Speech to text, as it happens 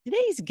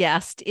Today's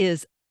guest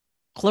is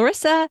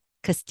Clarissa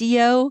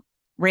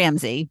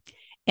Castillo-Ramsey,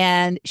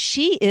 and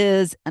she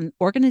is an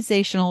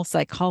organizational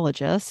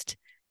psychologist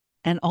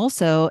and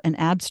also an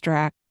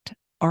abstract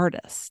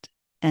artist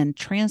and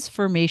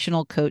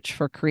transformational coach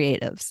for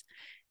creatives.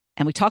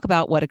 And we talk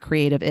about what a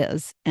creative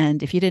is.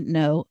 And if you didn't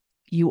know,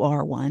 you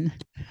are one.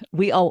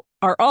 We all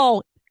are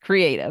all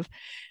creative.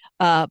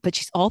 But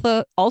she's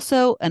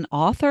also an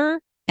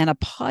author and a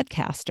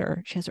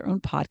podcaster. She has her own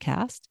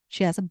podcast.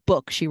 She has a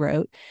book she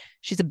wrote.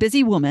 She's a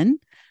busy woman,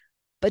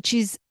 but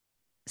she's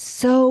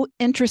so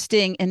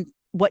interesting in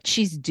what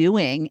she's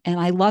doing. And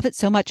I love it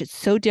so much. It's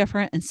so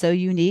different and so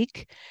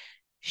unique.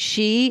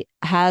 She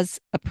has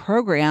a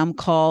program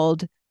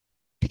called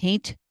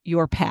Paint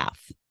Your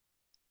Path.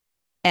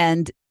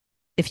 And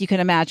if you can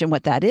imagine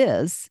what that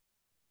is,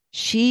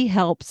 she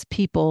helps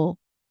people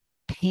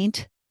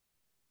paint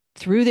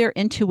through their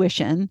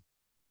intuition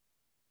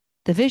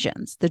the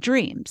visions, the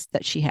dreams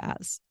that she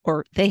has,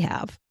 or they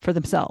have for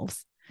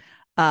themselves.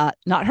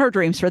 Not her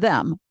dreams for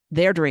them,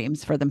 their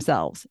dreams for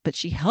themselves, but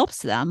she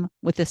helps them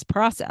with this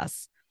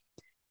process.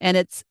 And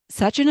it's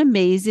such an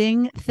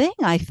amazing thing,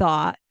 I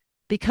thought,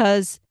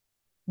 because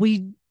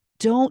we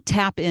don't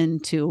tap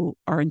into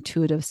our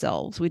intuitive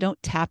selves. We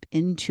don't tap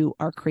into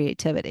our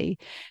creativity.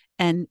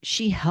 And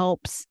she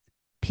helps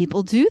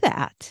people do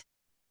that.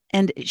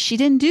 And she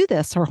didn't do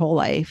this her whole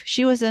life.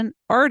 She was an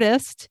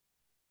artist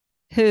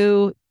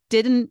who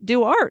didn't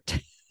do art.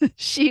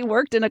 She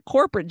worked in a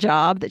corporate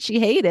job that she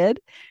hated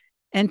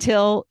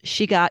until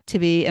she got to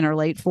be in her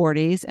late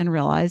 40s and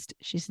realized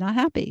she's not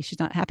happy. She's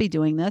not happy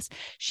doing this.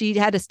 She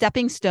had a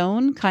stepping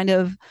stone kind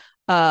of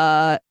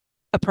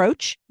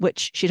approach,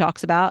 which she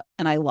talks about,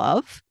 and I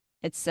love.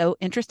 It's so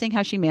interesting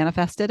how she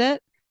manifested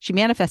it. She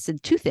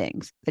manifested two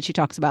things that she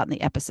talks about in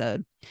the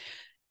episode.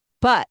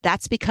 But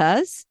that's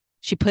because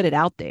she put it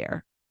out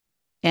there.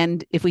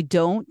 And if we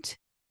don't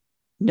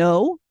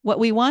know what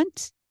we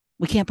want,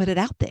 we can't put it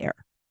out there.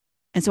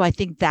 And so I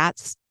think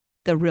that's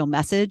the real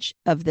message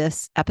of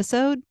this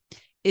episode,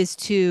 is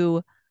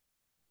to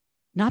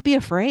not be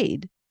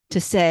afraid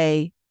to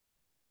say,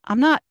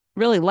 I'm not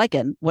really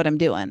liking what I'm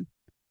doing.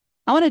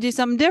 I want to do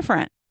something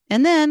different,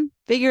 and then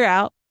figure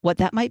out what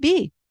that might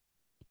be.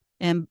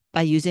 And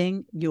by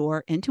using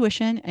your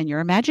intuition and your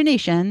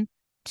imagination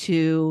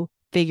to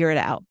figure it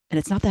out. And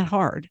it's not that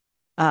hard.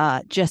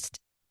 Just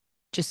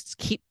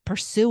keep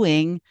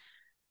pursuing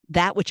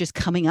that which is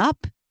coming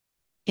up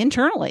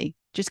internally.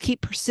 Just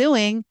keep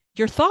pursuing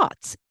your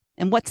thoughts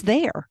and what's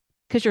there,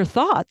 because your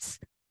thoughts,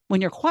 when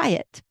you're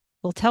quiet,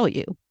 will tell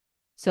you.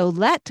 So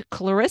let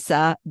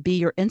Clarissa be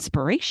your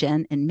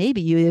inspiration, and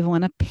maybe you even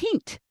want to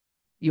paint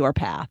your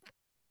path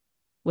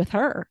with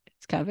her.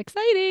 It's kind of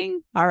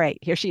exciting. All right,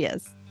 here she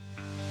is.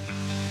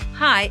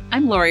 Hi,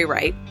 I'm Lori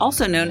Wright,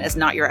 also known as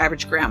Not Your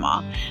Average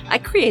Grandma. I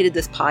created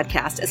this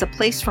podcast as a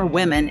place for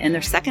women in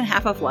their second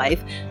half of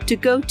life to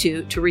go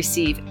to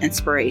receive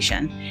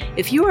inspiration.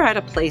 If you are at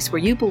a place where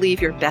you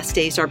believe your best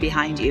days are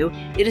behind you,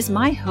 it is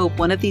my hope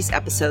one of these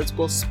episodes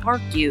will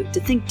spark you to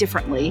think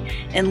differently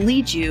and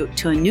lead you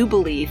to a new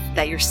belief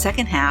that your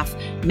second half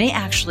may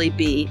actually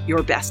be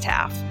your best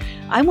half.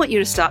 I want you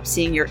to stop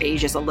seeing your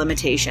age as a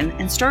limitation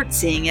and start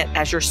seeing it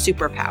as your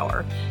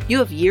superpower. You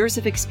have years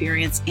of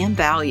experience and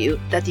value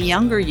that the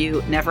younger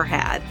you never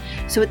had.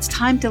 So it's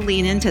time to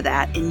lean into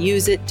that and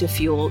use it to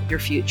fuel your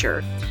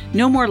future.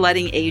 No more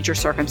letting age or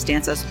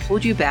circumstances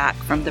hold you back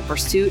from the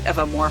pursuit of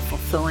a more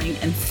fulfilling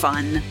and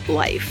fun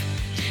life.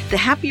 The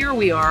happier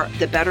we are,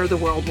 the better the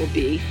world will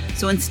be.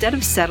 So instead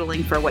of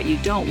settling for what you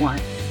don't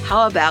want,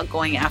 how about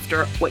going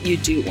after what you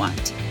do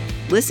want?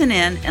 Listen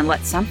in and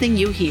let something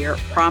you hear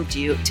prompt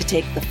you to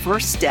take the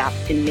first step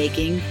in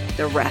making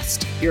the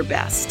rest your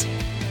best.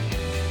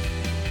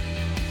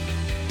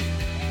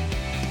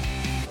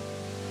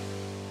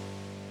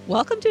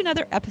 Welcome to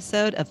another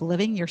episode of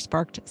Living Your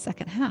Sparked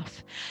Second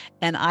Half.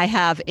 And I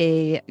have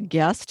a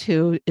guest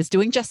who is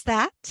doing just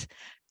that,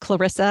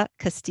 Clarissa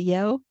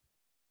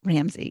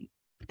Castillo-Ramsey.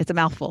 It's a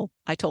mouthful,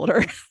 I told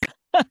her.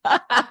 But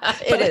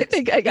I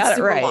think I got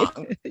it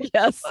right.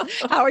 Yes.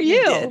 How are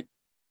you?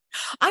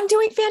 I'm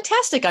doing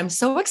fantastic. I'm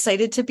so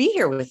excited to be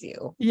here with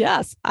you.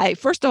 Yes. I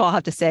first of all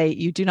have to say,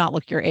 you do not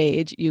look your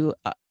age. You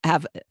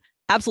have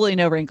absolutely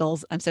no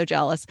wrinkles. I'm so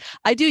jealous.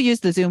 I do use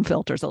the Zoom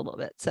filters a little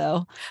bit.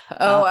 So,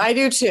 I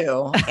do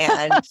too.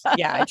 And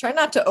yeah, I try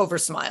not to over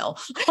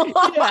smile.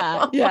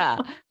 Yeah.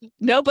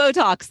 No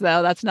Botox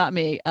though. That's not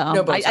me.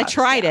 No Botox, I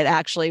tried it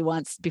actually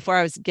once before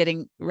I was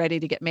getting ready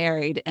to get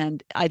married,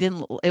 and I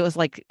didn't. It was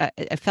like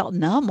I felt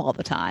numb all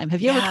the time. Have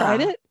you ever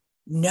tried it?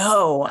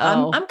 No,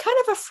 I'm kind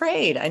of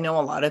afraid. I know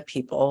a lot of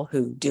people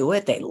who do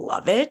it. They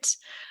love it,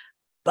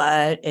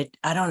 but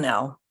I don't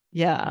know.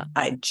 Yeah.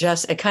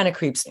 It kind of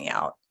creeps me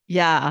out.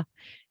 Yeah.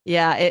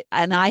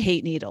 And I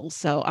hate needles.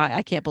 So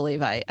I can't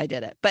believe I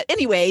did it. But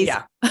anyways,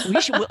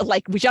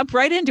 we jumped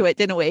right into it,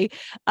 didn't we?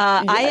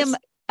 Yes.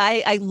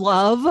 I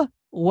love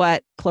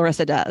what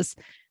Clarissa does.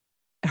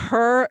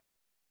 Her,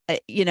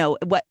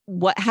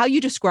 how you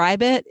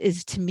describe it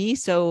is, to me,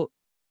 so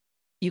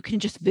you can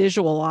just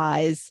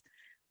visualize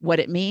what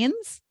it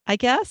means I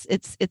guess.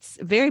 It's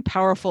very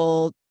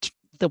powerful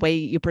the way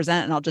you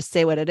present it, and I'll just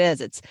say what it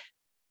is. It's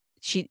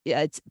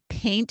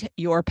paint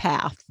your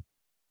path.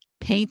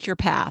 Paint your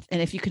path.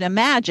 And if you can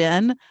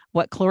imagine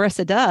what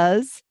Clarissa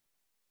does,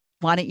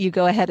 why don't you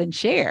go ahead and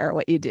share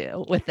what you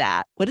do with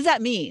that? What does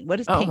that mean? What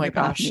does Oh paint my your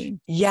path gosh. mean?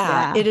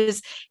 Yeah, it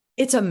is.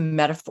 It's a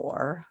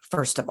metaphor,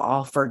 first of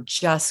all, for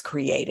just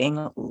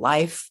creating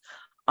life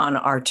on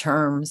our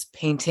terms,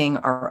 painting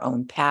our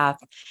own path.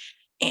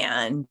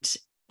 And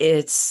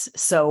it's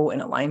so in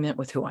alignment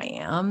with who I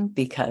am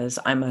because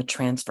I'm a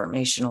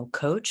transformational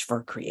coach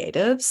for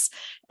creatives,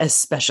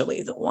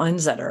 especially the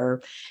ones that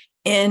are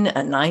in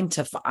a 9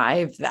 to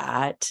 5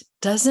 that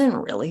doesn't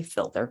really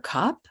fill their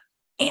cup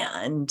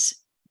and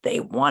they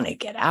want to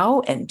get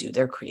out and do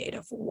their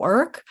creative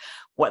work,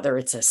 whether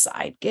it's a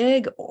side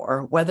gig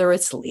or whether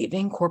it's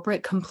leaving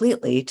corporate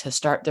completely to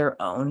start their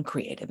own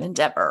creative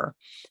endeavor.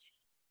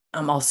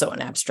 I'm also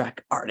an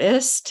abstract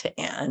artist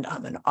and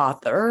I'm an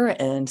author.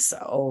 And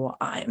so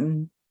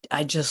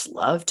I just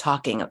love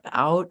talking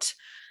about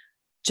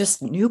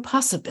just new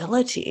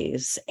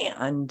possibilities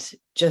and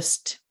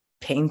just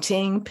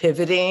painting,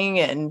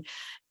 pivoting,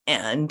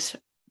 and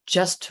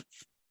just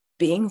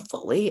being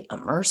fully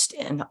immersed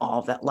in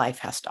all that life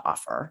has to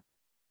offer.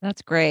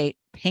 That's great.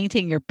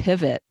 Painting your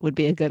pivot would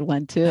be a good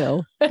one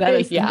too. That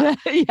is, yeah.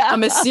 yeah.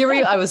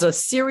 I was a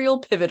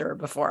serial pivoter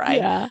before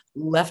Yeah. I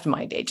left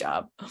my day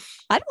job.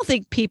 I don't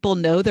think people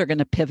know they're going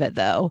to pivot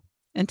though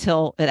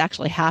until it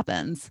actually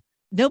happens.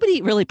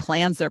 Nobody really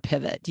plans their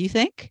pivot. Do you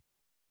think?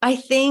 I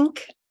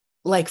think,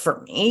 like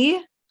for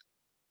me,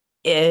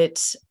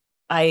 it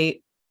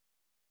I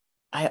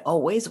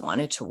always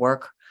wanted to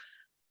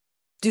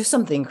do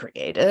something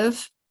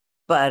creative,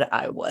 but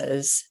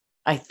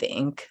I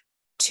think,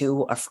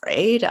 too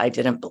afraid. I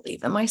didn't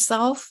believe in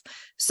myself.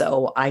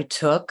 So I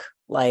took,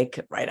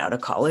 like, right out of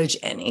college,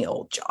 any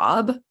old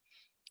job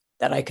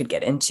that I could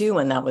get into,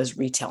 and that was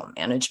retail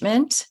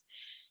management.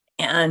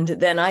 And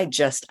then I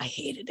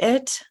hated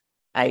it.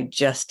 I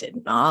just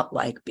did not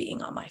like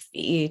being on my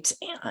feet,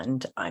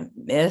 and I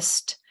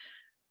missed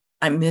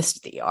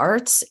the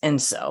arts.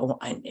 And so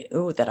I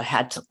knew that I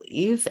had to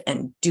leave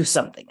and do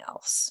something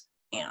else.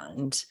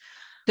 And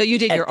so you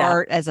did your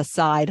art as a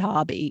side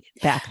hobby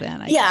back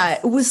then, I guess.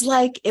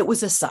 It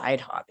was a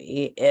side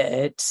hobby.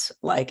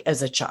 Like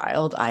as a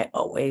child, I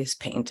always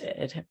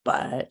painted.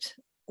 But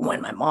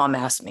when my mom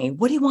asked me,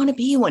 what do you want to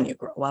be when you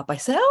grow up? I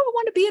said, oh, I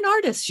want to be an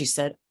artist. She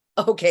said,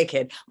 okay,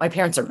 kid, my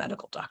parents are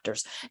medical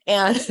doctors.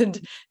 And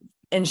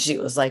she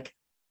was like,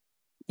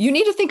 you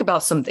need to think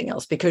about something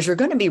else because you're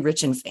going to be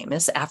rich and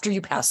famous after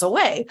you pass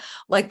away,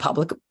 like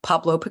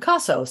Pablo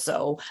Picasso.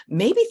 So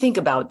maybe think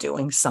about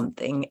doing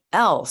something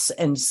else.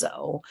 And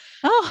so,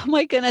 oh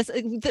my goodness,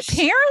 the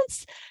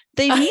parents,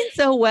 they mean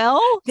so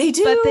well. They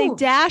do, but they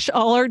dash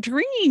all our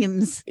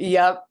dreams.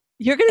 Yep.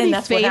 You're going to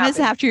be famous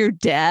after you're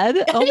dead.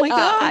 Oh my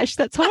gosh,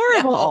 that's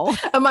horrible.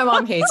 And my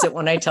mom hates it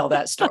when I tell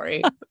that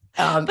story.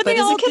 But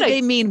as a kid,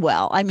 they mean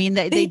well. I mean,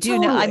 they do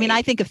totally know. I mean,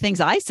 I think of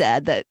things I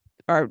said that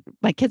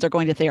my kids are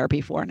going to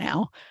therapy for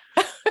now.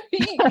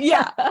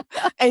 Yeah.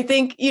 I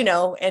think,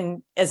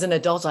 and as an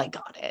adult, I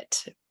got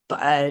it.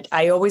 But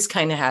I always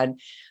kind of had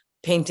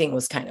painting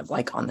was kind of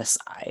like on the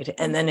side.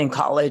 And then in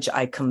college,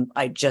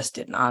 I just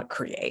did not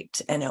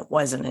create. And it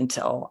wasn't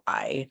until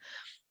I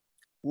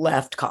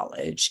left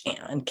college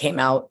and came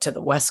out to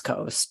the West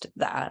Coast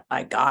that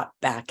I got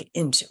back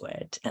into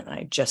it. And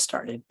I just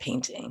started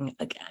painting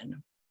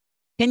again.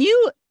 Can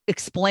you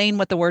explain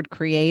what the word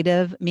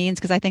creative means?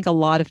 Because I think a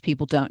lot of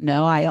people don't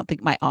know. I don't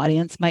think my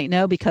audience might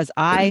know because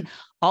I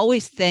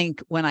always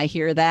think when I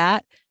hear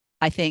that,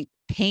 I think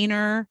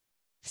painter,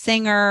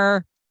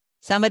 singer,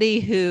 somebody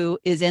who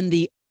is in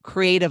the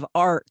creative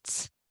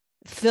arts,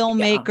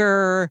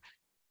 filmmaker,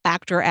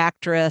 actor,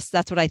 actress.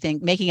 That's what I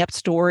think, making up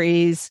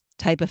stories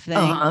type of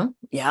thing.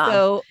 Yeah.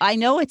 So I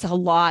know it's a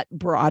lot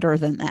broader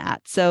than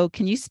that. So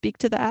can you speak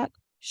to that?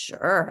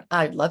 Sure.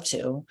 I'd love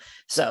to.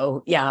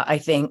 So, yeah, I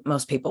think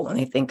most people, when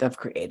they think of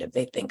creative,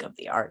 they think of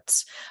the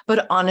arts.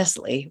 But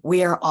honestly,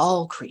 we are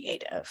all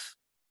creative.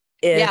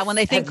 When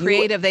they think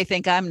creative, they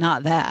think I'm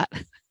not that.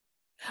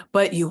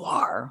 But you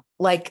are.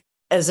 Like,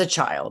 as a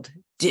child,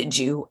 did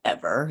you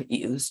ever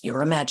use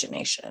your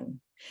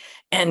imagination?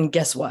 And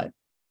guess what?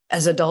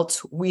 As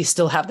adults, we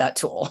still have that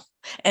tool.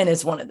 And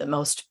it's one of the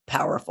most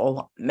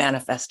powerful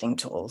manifesting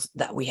tools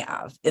that we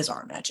have is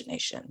our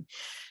imagination.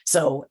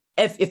 So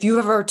if you've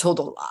ever told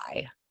a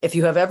lie, if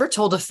you have ever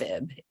told a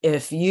fib,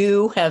 if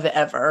you have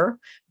ever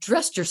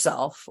dressed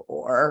yourself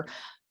or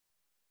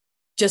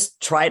just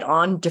tried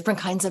on different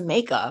kinds of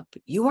makeup,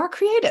 you are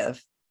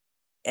creative.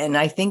 And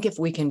I think if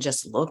we can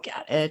just look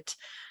at it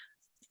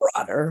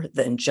broader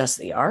than just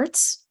the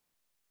arts,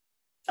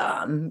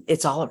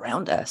 it's all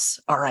around us.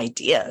 Our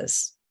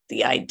ideas,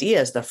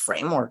 the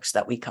frameworks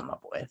that we come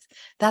up with,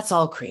 that's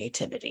all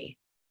creativity.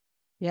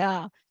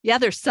 Yeah.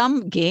 There's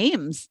some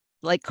games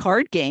like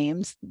card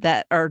games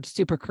that are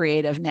super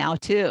creative now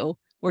too,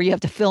 where you have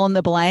to fill in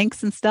the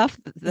blanks and stuff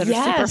that are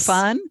super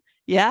fun.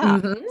 Yeah.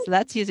 Mm-hmm. So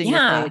that's using your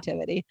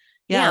creativity.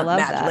 Yeah. I love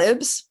Mad that.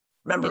 Libs.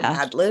 Remember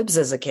Mad Libs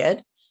as a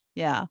kid?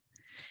 Yeah.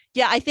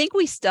 Yeah. I think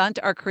we stunt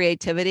our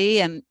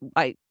creativity. And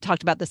I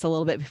talked about this a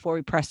little bit before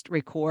we pressed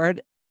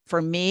record.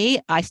 For me,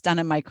 I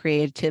stunted my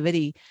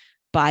creativity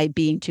by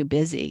being too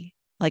busy.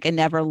 Like I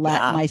never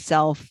let Yeah.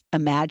 myself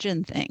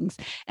imagine things.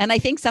 And I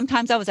think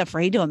sometimes I was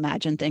afraid to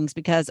imagine things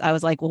because I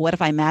was like, well, what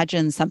if I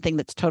imagine something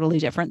that's totally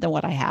different than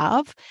what I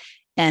have?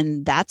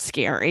 And that's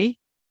scary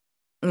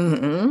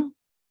Mm-hmm.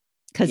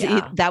 because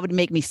Yeah. that would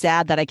make me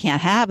sad that I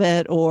can't have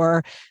it,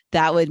 or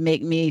that would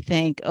make me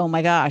think, oh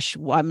my gosh,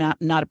 well, I'm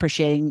not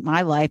appreciating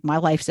my life. My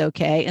life's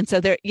okay. And so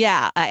there,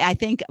 yeah, I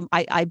think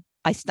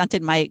I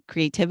stunted my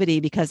creativity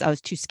because I was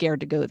too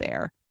scared to go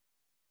there.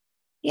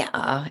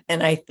 Yeah.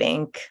 And I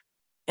think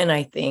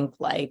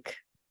like,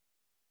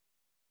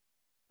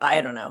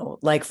 I don't know,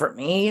 like for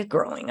me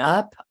growing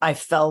up, I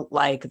felt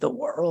like the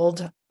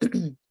world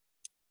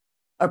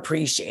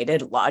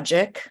appreciated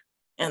logic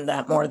and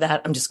that more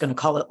that I'm just going to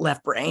call it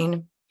left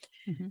brain,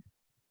 Mm-hmm.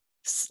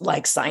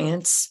 like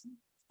science,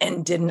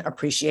 and didn't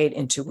appreciate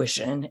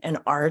intuition and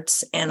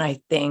arts. And I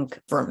think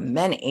for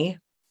many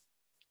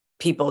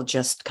people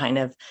just kind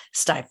of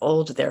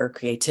stifled their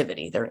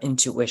creativity, their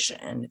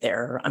intuition,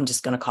 I'm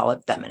just going to call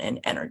it feminine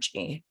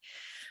energy.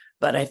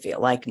 But I feel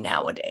like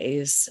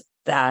nowadays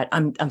that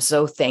I'm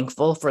so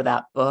thankful for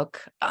that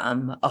book,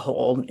 a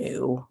whole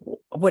new,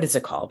 what is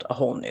it called? A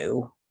whole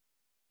new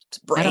I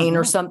don't brain or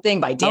know.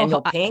 something by Oh,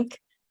 Daniel Pink.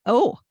 I've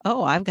got to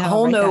write that A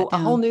whole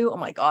down. new, oh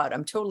my God,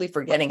 I'm totally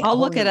forgetting it. A I'll whole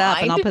look new it up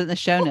and mind. I'll put it in the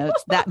show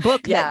notes. That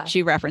book that Yeah.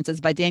 she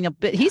references by Daniel,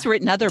 but he's Yeah.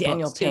 written other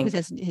Daniel books too Pink.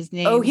 because his Oh,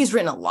 name. he's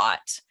written a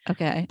lot.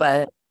 Okay.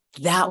 But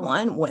that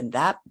one, when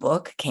that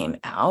book came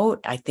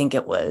out, I think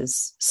it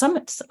was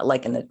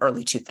like in the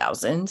early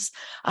 2000s,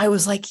 I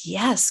was like,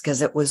 yes,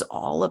 because it was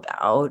all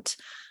about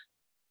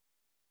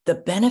the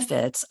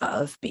benefits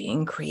of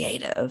being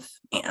creative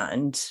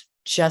and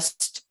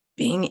just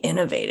being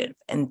innovative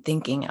and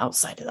thinking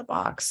outside of the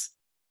box.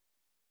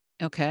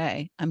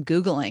 Okay. I'm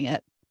Googling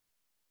it.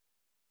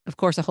 Of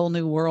course, A Whole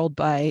New World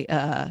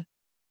by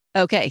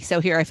okay, so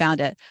here I found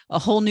it. A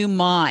Whole New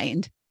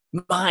Mind.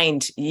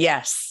 Mind,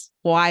 yes.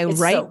 Why It's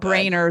right so good.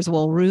 brainers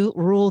will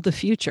rule the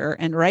future.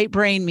 And right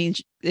brain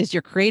means is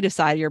your creative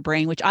side of your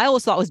brain, which I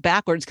always thought was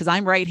backwards because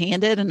I'm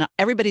right-handed and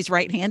everybody's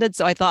right-handed.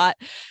 So I thought,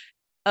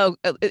 oh,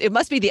 it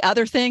must be the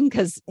other thing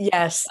because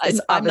Yes, it's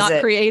I'm not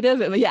opposite.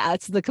 creative. Yeah,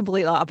 it's the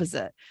complete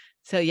opposite.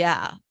 So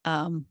yeah.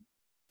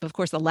 Of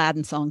course, the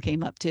Aladdin song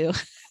came up too.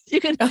 You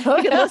can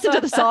listen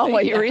to the song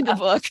while you read the Yeah.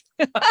 book.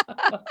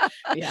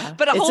 Yeah,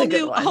 But it's a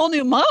good a one. whole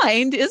new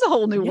mind is a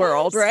whole new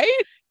world, Yes,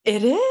 right?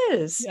 it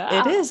is. It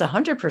Yeah. is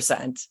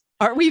 100%.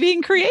 Aren't we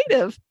being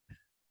creative?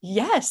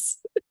 Yes.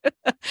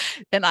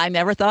 And I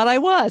never thought I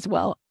was.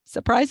 Well,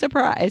 surprise,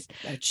 surprise.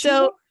 That you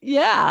So are.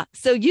 yeah.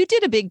 So you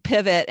did a big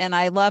pivot, and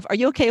I love. Are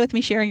you okay with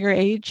me sharing your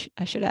age?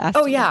 I should have Oh,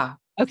 asked you. yeah,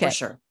 for Okay.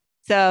 sure.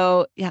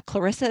 So yeah,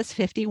 Clarissa is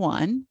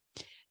 51.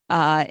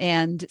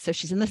 And so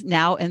she's in this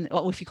now, and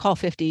well, if you call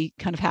 50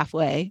 kind of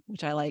halfway,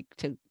 which I like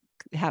to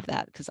have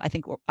that because I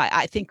think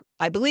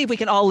I believe we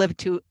can all live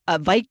to a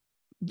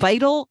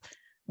vital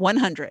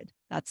 100.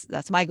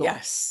 That's my goal.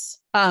 Yes.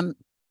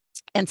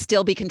 And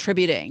still be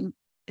contributing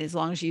as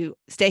long as you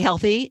stay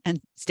healthy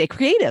and stay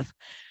creative.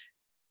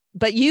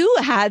 But you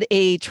had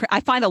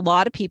I find a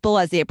lot of people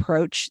as they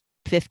approach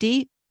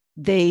 50,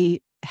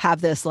 they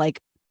have this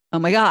like, oh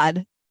my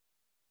God,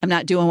 I'm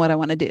not doing what I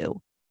want to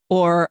do.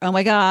 Or, oh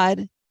my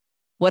God,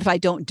 what if I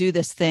don't do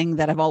this thing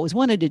that I've always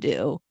wanted to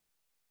do?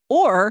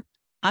 Or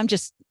I'm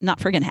just not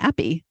friggin'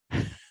 happy.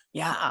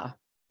 Yeah.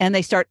 And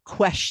they start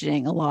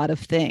questioning a lot of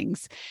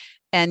things.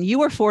 And you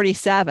were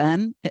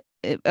 47,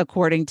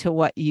 according to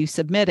what you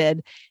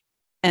submitted.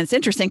 And it's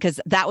interesting because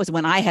that was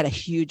when I had a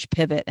huge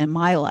pivot in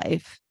my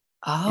life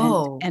and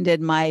Oh, ended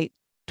my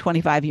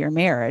 25-year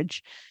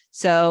marriage.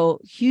 So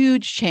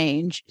huge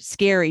change,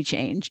 scary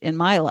change in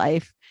my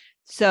life.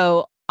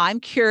 So I'm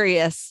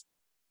curious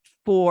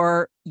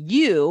for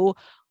you,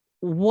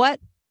 what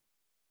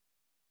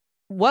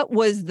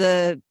was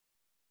the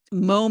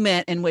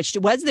moment in which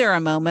was there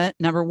a moment,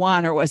 number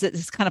one, or was it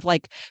this kind of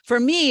like, for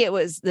me, it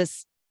was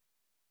this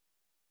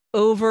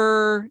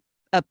over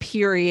a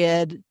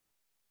period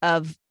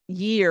of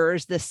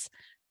years, this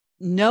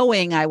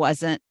knowing I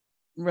wasn't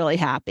really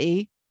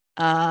happy.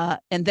 And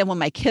then when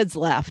my kids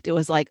left, it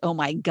was like, oh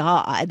my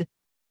God,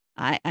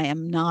 I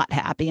am not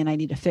happy and I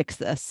need to fix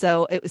this.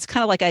 So it was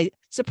kind of like I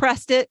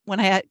suppressed it when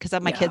I had, because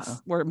my yeah.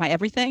 kids were my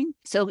everything.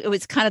 So it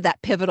was kind of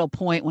that pivotal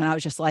point when I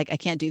was just like, I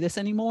can't do this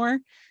anymore.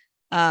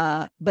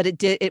 But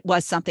it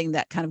was something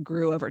that kind of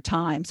grew over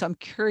time. So I'm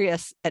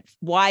curious at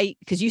why,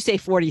 because you say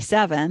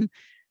 47,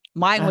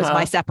 mine was my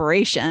Uh-huh.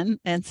 separation.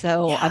 And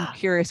so I'm Yeah.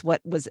 curious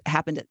what was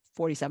happened at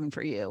 47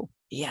 for you.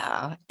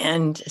 Yeah.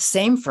 And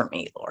same for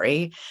me,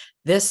 Lori.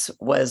 This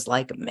was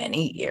like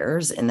many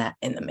years in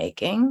the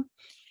making.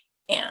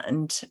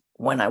 And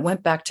when I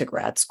went back to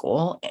grad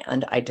school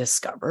and I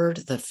discovered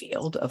the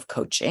field of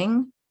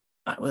coaching,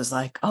 I was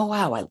like, oh,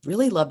 wow, I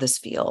really love this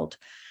field.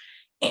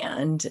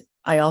 And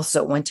I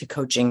also went to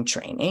coaching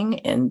training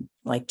in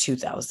like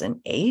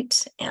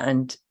 2008.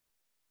 And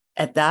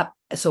at that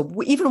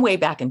even way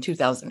back in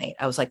 2008,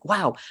 I was like,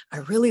 wow, I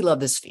really love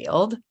this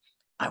field.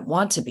 I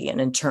want to be an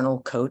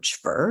internal coach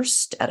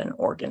first at an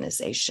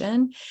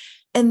organization.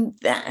 And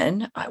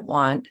then I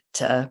want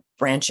to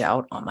branch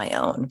out on my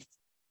own.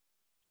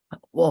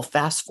 Well,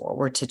 fast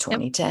forward to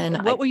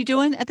 2010. What were you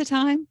doing at the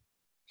time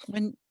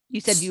when you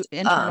said you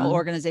internal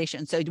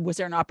organization? So was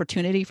there an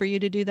opportunity for you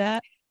to do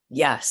that?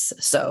 Yes.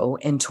 So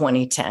in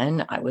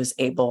 2010, I was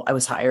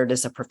hired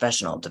as a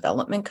professional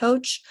development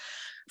coach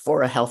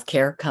for a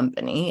healthcare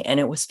company, and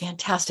it was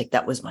fantastic.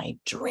 That was my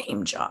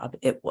dream job.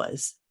 It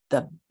was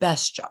the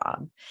best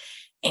job.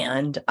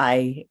 And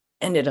I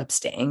ended up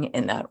staying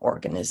in that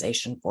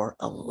organization for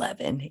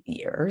 11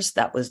 years.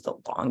 That was the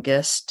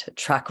longest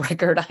track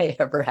record I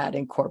ever had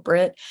in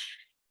corporate.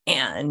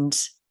 And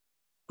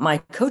my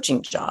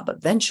coaching job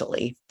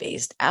eventually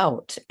phased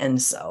out.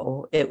 And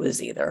so it was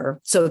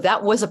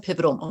that was a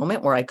pivotal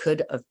moment where I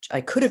could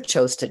have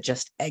chose to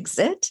just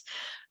exit,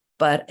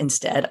 but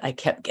instead I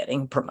kept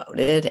getting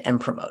promoted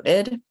and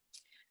promoted.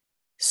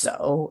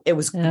 So it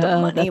was, the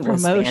money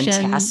was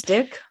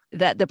fantastic.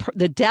 That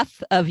the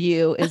death of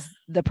you is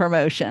the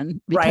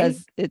promotion, because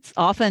right? It's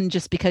often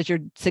just because you're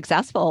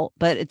successful,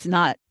 but it's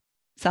not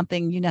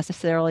something you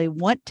necessarily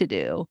want to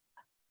do.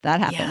 That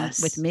happened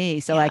with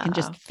me. So I can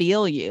just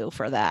feel you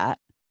for that.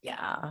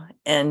 Yeah.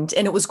 And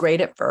it was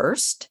great at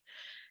first.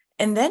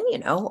 And then,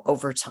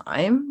 over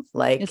time,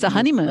 it's a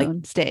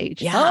honeymoon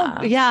stage. Yeah.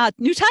 Oh, yeah.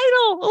 New title.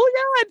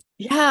 Oh, God.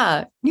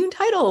 Yeah. New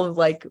title,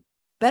 like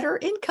better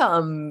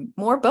income,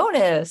 more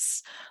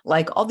bonus,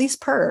 like all these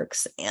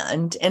perks.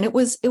 And it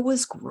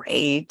was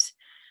great.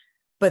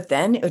 But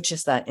then it was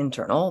just that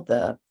internal,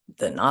 the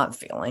not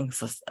feeling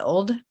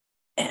fulfilled.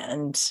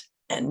 And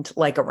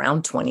like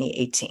around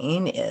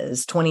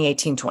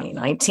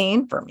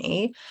 2019 for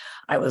me,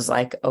 I was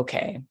like,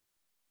 okay,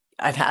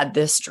 I've had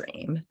this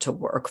dream to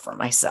work for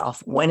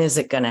myself. When is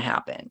it going to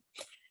happen?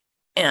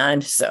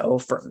 And so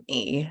for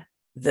me,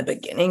 the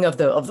beginning of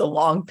the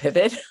long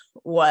pivot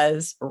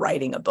was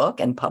writing a book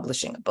and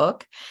publishing a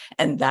book.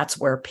 And that's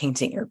where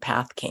Painting Your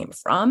Path came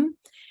from.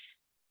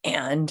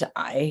 And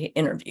I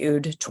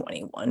interviewed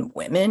 21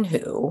 women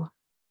who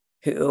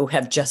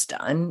have just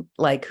done,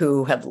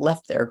 who have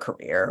left their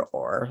career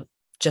or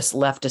just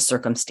left a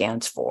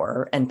circumstance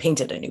and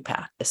painted a new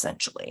path,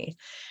 essentially.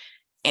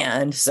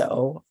 And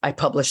so I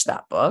published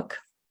that book.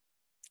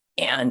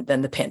 And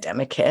then the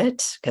pandemic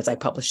hit because I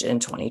published it in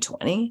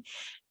 2020.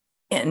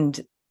 And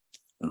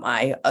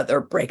my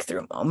other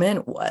breakthrough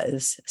moment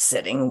was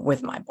sitting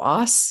with my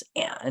boss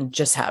and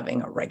just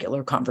having a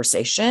regular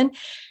conversation.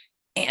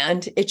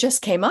 And it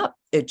just came up.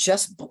 It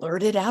just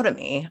blurted out of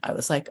me. I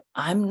was like,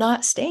 I'm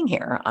not staying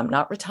here. I'm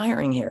not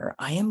retiring here.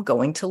 I am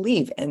going to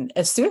leave. And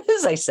as soon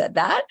as I said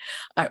that,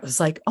 I was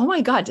like, oh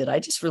my God, did I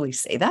just really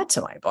say that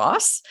to my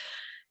boss?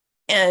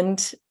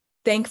 And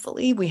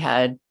thankfully, we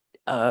had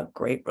a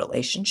great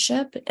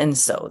relationship. And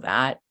so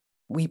that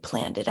we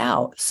planned it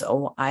out.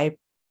 So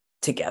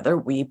together,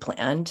 we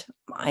planned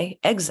my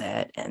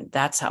exit. And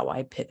that's how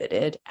I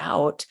pivoted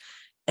out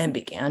and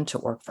began to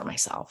work for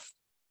myself.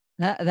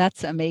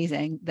 That's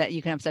amazing that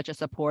you can have such a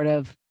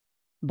supportive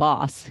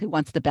boss who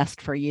wants the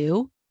best for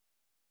you.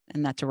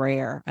 And that's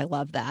rare. I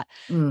love that.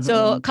 Mm-hmm.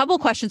 So a couple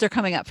of questions are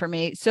coming up for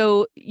me.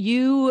 So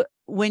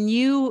when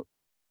you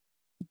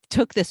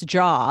took this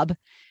job,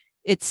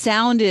 it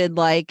sounded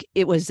like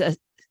it was a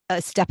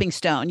stepping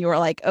stone. You were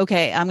like,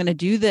 okay, I'm going to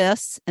do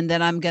this, and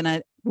then I'm going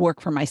to work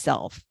for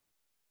myself.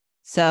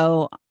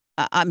 So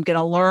I'm going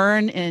to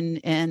learn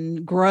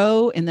and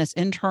grow in this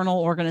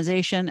internal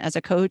organization as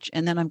a coach,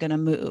 and then I'm going to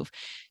move.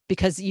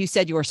 Because you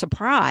said you were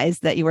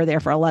surprised that you were there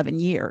for 11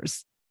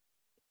 years.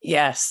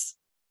 Yes.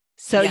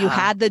 So you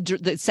had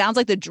it sounds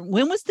like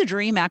when was the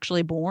dream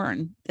actually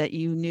born that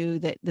you knew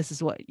that this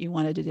is what you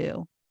wanted to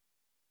do?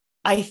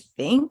 I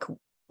think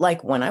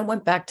when I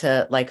went back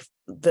to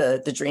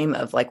the dream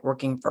of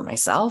working for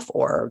myself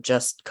or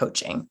just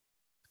coaching.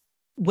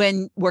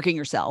 When working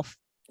yourself.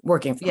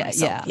 Working for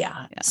myself.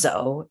 Yeah.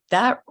 So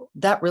that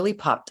really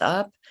popped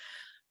up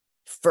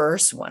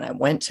first when I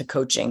went to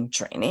coaching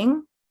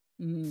training.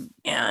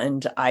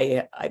 And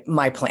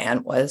my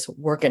plan was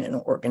work in an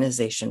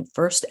organization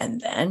first and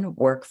then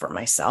work for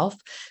myself.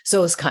 So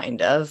it was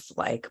kind of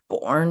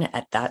born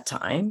at that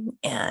time.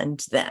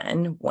 And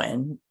then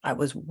when I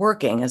was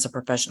working as a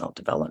professional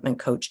development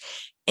coach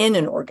in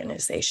an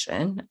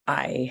organization,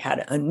 I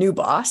had a new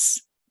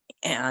boss,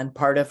 and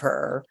part of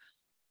her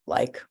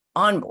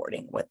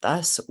onboarding with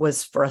us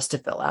was for us to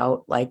fill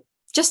out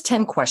just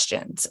 10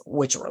 questions,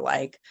 which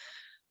were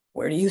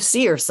where do you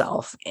see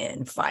yourself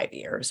in 5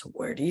 years?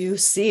 Where do you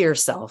see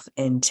yourself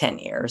in 10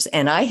 years?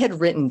 And I had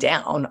written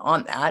down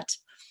on that,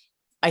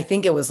 I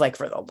think it was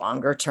for the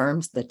longer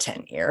terms, the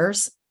 10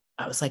 years,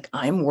 I was like,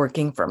 I'm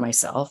working for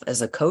myself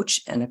as a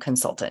coach and a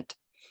consultant.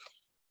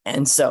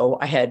 And so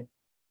I had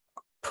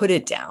put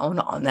it down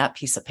on that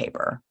piece of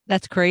paper.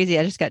 That's crazy.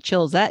 I just got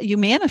chills. That you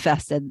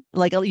manifested,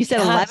 you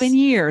said, 11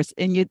 years,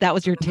 and that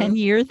was your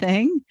 10-year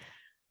thing.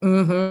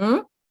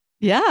 Mm-hmm.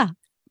 Yeah.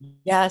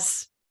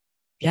 Yes.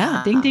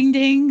 Yeah. Ding, ding,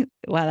 ding.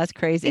 Wow. That's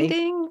crazy. Ding,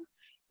 ding.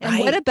 And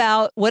Right.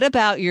 what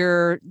about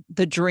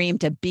the dream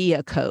to be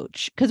a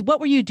coach? Because what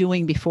were you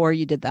doing before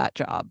you did that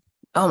job?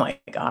 Oh my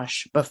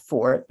gosh.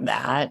 Before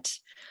that,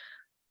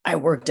 I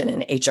worked in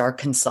an HR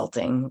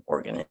consulting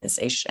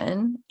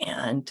organization,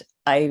 and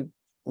I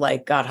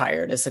got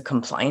hired as a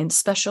compliance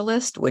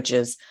specialist, which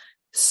is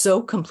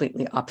so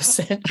completely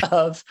opposite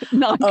of like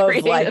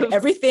Non-creative.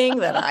 everything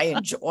that I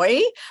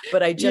enjoy,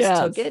 but I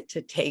just took Yes. it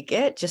to take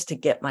it just to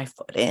get my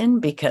foot in,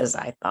 because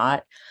I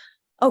thought,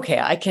 okay,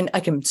 I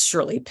can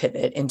surely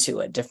pivot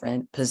into a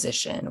different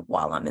position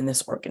while I'm in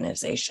this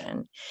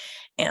organization.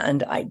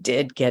 And I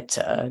did get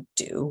to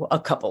do a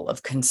couple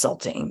of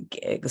consulting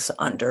gigs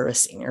under a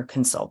senior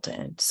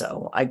consultant.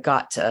 So I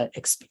got to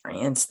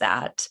experience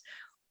that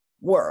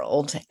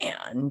world.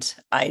 And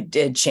I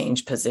did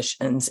change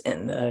positions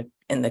in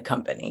the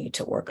company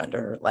to work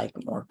under like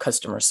more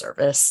customer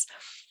service.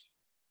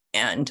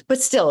 And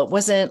but still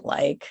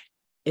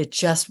it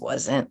just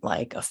wasn't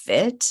like a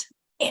fit.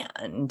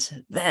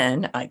 And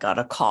then I got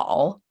a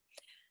call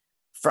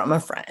from a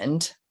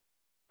friend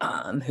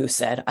who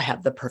said, I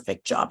have the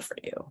perfect job for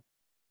you.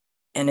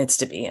 And it's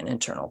to be an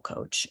internal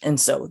coach. And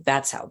so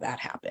that's how that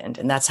happened.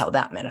 And that's how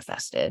that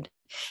manifested.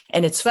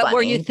 And it's But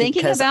were you funny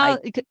thinking because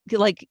about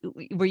like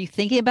were you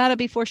thinking about it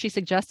before she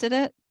suggested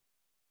it?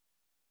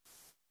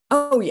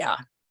 oh yeah,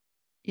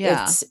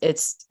 Yeah.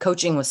 it's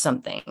coaching was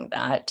something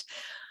that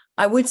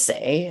I would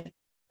say,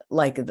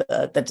 like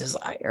the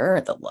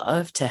desire, the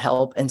love to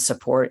help and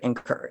support,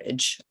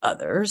 encourage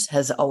others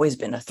has always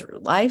been a through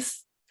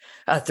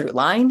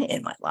line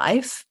in my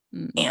life.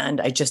 Mm.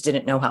 And I just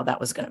didn't know how that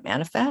was going to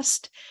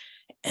manifest.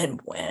 And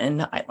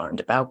when I learned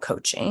about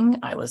coaching,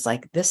 I was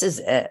like, this is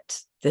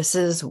it. This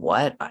is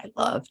what I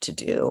love to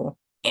do.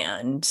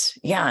 And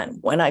yeah, and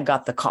when I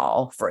got the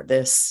call for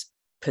this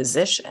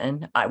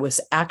position, I was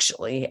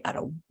actually at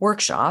a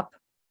workshop,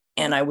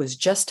 and I was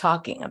just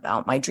talking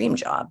about my dream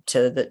job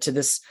to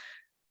this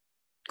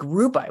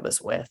group I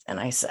was with. And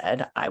I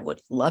said, I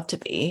would love to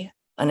be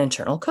an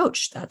internal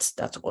coach. That's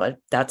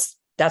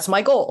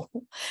my goal.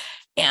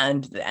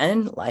 And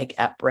then like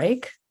at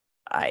break,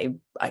 I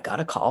got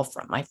a call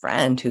from my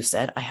friend who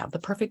said, I have the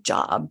perfect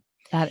job.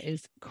 That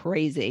is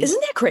crazy.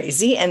 Isn't that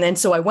crazy? And then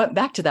so I went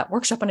back to that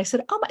workshop and I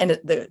said, oh, and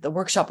the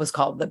workshop was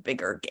called The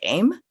Bigger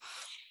Game.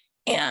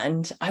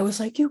 And I was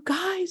like, you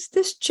guys,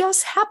 this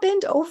just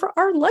happened over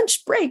our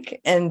lunch break.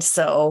 And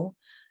so,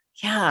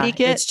 yeah, Speak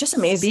it, it's just speak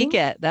amazing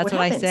it. That's what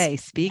what I happens. say.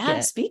 Speak Yeah,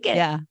 it. speak it.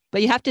 Yeah.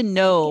 But you have to Speak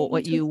know it what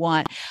into you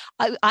want.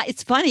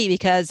 It's funny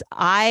because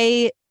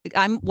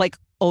I'm like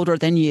older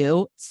than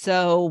you.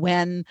 So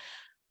when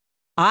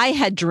I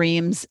had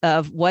dreams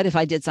of what if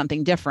I did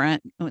something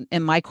different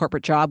in my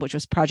corporate job, which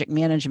was project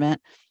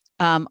management.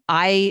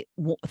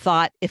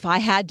 Thought if I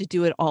had to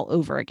do it all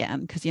over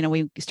again, because,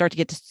 we start to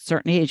get to a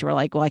certain age, we're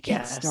like, well, I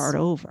can't start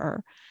Yes.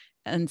 over.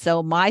 And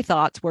so my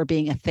thoughts were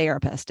being a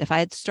therapist. If I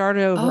had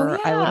started Oh, over,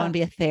 I would want to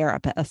yeah. be a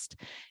therapist.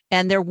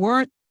 And there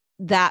weren't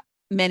that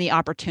many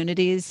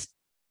opportunities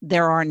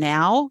there are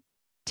now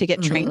to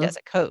get trained Mm-hmm. as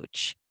a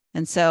coach.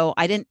 And so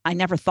I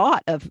never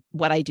thought of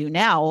what I do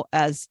now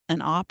as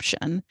an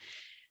option.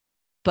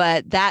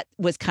 But that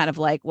was kind of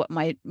like what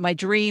my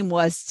dream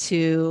was,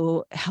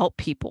 to help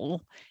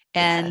people.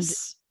 And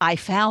Yes. I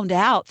found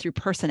out through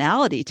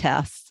personality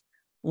tests,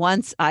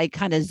 once I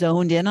kind of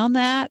zoned in on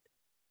that,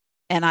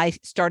 and I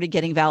started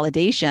getting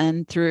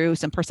validation through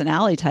some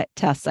personality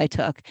tests I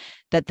took,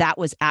 that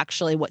was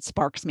actually what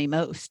sparks me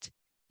most,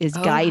 is Oh,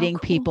 how guiding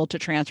cool. people to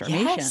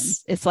transformations.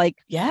 Yes. It's like,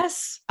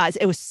 Yes.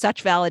 it was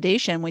such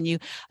validation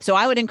so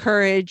I would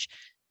encourage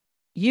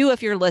you,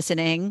 if you're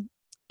listening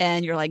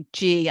and you're like,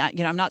 gee,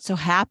 I'm not so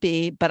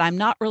happy, but I'm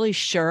not really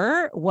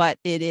sure what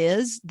it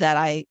is that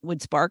I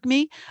would spark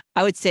me.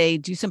 I would say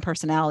do some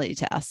personality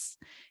tests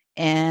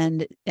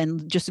and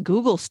just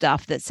Google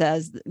stuff that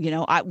says,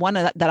 one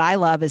that I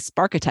love is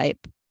Sparketype.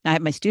 I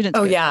have my students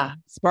Oh, go yeah.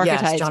 Yes. Sparketypes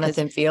because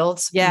Jonathan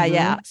Fields. yeah, Mm-hmm.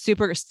 yeah,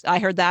 super. I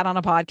heard that on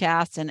a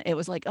podcast and it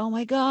was like, oh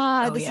my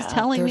God, Oh, this is yeah.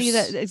 telling me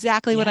that There's,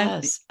 exactly what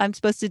yes. I'm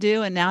supposed to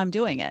do, and now I'm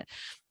doing it. I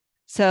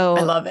So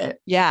love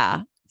it.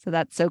 yeah, so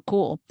that's so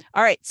cool.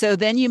 All right, so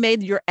then you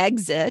made your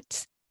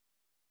exit,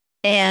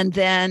 and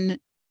then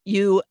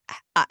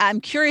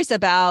I'm curious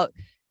about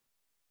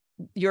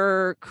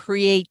your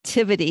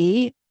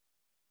creativity.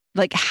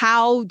 Like,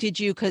 how did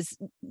you, because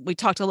we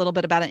talked a little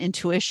bit about an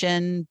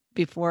intuition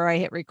before I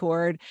hit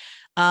record,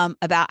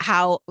 about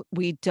how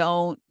we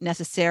don't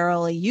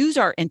necessarily use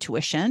our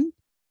intuition,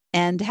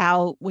 and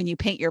how when you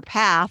paint your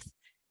path,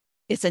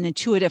 it's an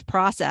intuitive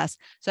process.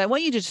 So I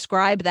want you to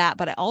describe that,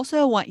 but I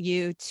also want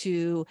you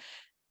to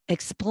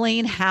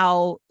explain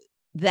how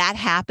that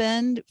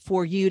happened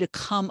for you to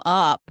come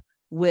up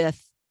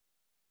with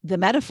the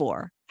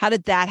metaphor. How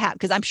did that happen?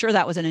 Because I'm sure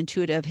that was an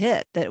intuitive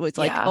hit, that it was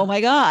like, oh Yeah.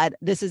 my God,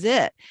 this is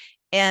it.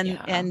 And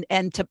Yeah.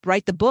 and to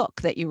write the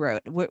book that you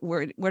wrote,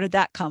 where did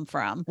that come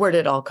from? Where did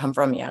it all come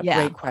from? Yeah.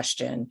 Yeah. Great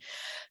question.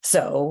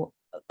 So,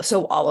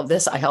 all of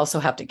this, I also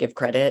have to give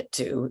credit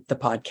to the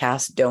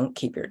podcast, Don't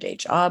Keep Your Day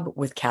Job,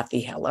 with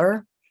Kathy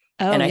Heller.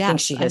 Oh And I think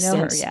yes, she I has know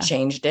her. since Yeah.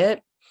 changed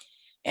it.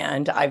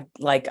 And I've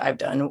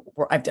done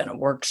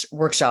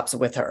workshops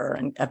with her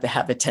and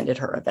have attended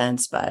her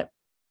events, but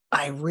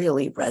I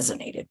really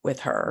resonated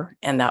with her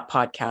and that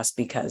podcast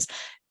because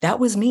that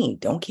was me.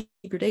 Don't keep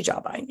your day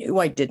job. I knew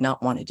I did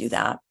not want to do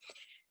that.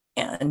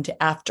 And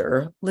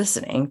after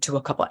listening to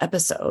a couple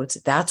episodes,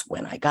 that's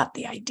when I got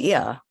the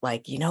idea,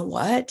 like, you know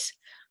what?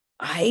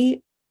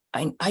 I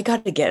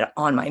got to get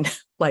on my,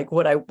 like,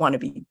 what I want to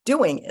be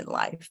doing in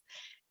life.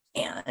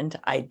 And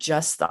I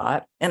just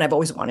thought, and I've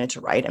always wanted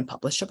to write and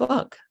publish a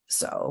book.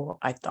 So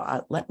I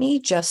thought, let me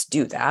just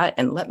do that.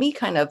 And let me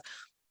kind of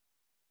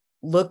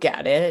look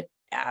at it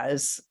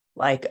as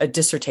like a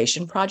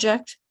dissertation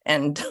project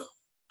and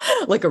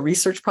like a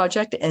research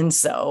project. And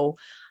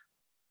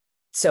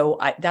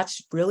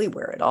that's really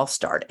where it all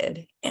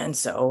started. And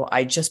so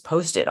I just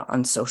posted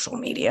on social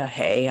media,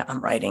 hey, I'm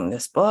writing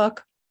this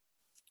book.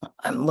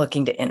 I'm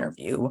looking to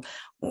interview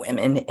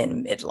women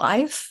in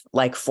midlife,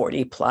 like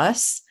 40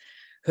 plus,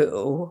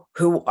 who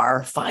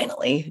are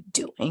finally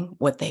doing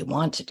what they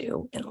want to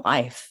do in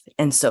life.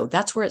 And so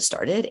that's where it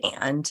started.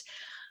 And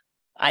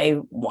I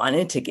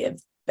wanted to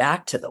give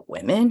back to the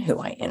women who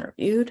I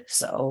interviewed.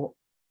 So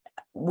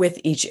with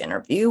each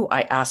interview,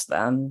 I asked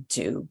them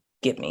to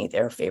give me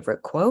their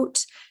favorite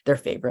quote, their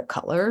favorite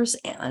colors,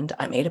 and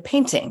I made a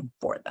painting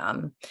for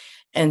them.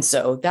 And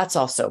so that's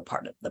also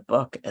part of the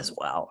book as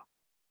well.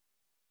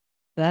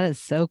 That is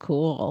so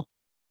cool.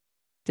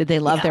 Did they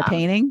love their Yeah.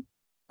 painting?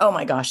 Oh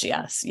my gosh,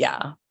 yes.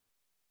 Yeah.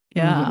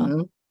 Yeah.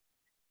 Mm-hmm.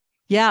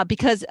 Yeah,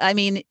 because I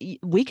mean,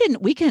 we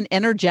can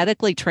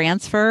energetically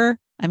transfer.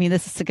 I mean,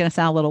 this is going to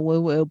sound a little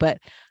woo-woo, but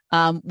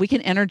we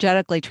can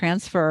energetically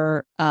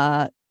transfer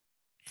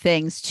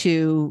things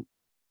to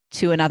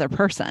another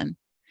person.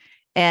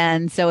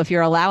 And so if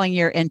you're allowing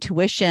your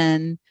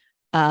intuition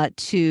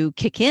to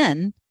kick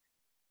in,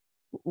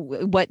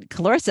 what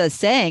Clarissa is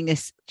saying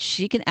is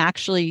she can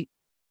actually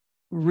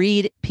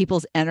read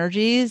people's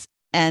energies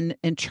and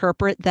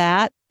interpret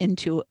that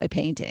into a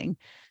painting.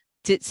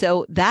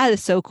 So that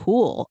is so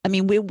cool. I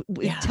mean,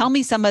 tell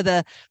me some of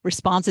the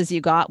responses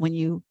you got when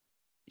you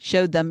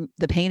showed them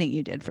the painting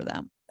you did for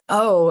them.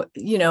 Oh,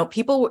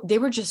 people, they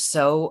were just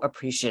so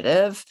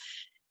appreciative.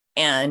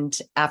 And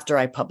after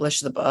I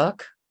published the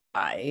book,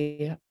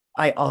 I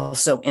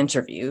also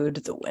interviewed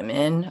the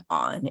women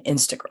on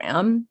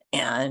Instagram.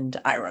 And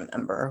I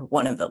remember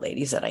one of the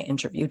ladies that I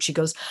interviewed, she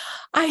goes,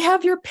 I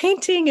have your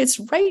painting. It's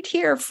right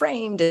here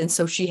framed. And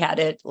so she had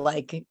it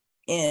like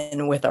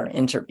in with our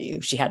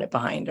interview. She had it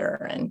behind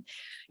her. And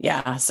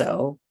yeah,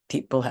 so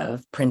people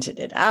have printed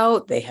it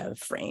out. They have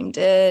framed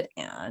it.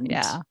 And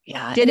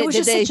yeah. Did it was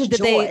just such a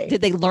joy.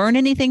 Did they learn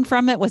anything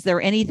from it? Was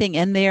there anything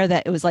in there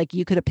that it was like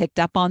you could have picked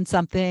up on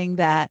something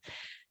that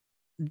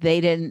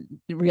they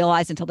didn't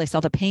realize until they saw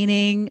the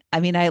painting? I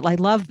mean, I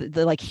love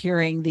the like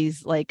hearing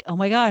these like, oh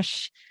my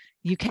gosh,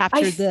 you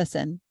captured this.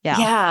 And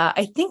yeah,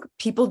 I think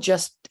people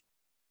just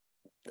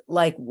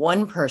like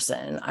one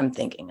person I'm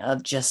thinking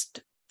of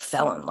just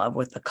fell in love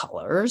with the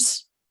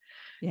colors.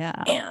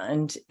 Yeah.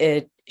 And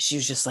she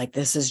was just like,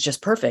 this is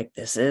just perfect.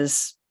 This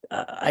is,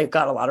 I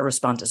got a lot of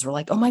responses. We're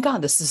like, oh my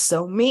God, this is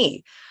so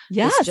me.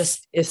 Yes. This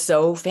just is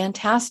so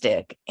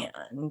fantastic.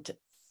 And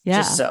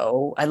just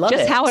so I love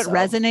just it. How it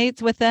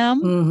resonates with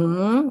them.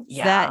 Mm-hmm.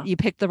 Yeah. That you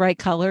pick the right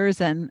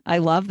colors. And I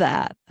love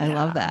that. I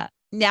love that.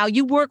 Now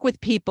you work with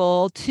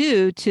people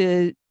too,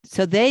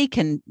 so they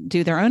can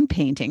do their own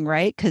painting,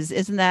 right? Because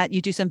isn't that,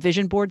 you do some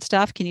vision board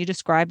stuff? Can you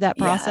describe that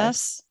process?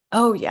 Yes.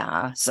 Oh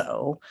yeah.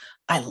 So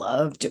I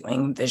love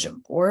doing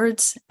vision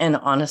boards. And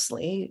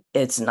honestly,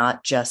 it's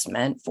not just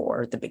meant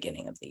for the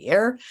beginning of the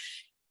year.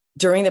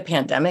 During the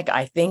pandemic,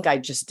 I think I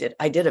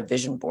did a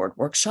vision board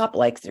workshop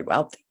like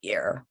throughout the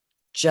year.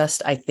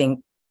 I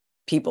think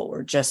people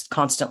were just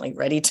constantly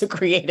ready to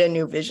create a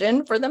new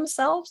vision for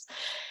themselves.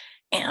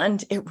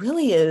 And it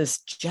really is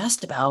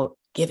just about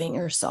giving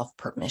yourself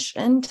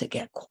permission to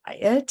get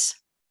quiet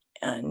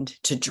and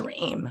to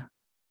dream,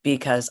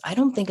 because I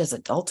don't think as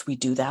adults we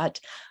do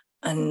that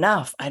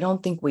enough. I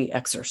don't think we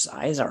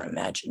exercise our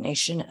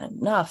imagination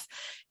enough,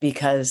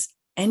 because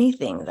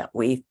anything that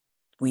we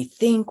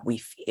think, we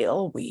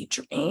feel, we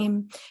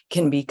dream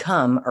can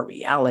become a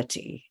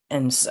reality.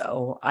 And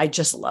so I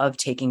just love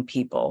taking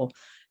people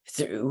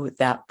through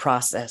that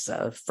process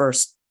of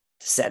first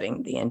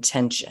setting the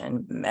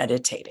intention,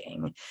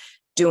 meditating,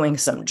 doing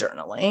some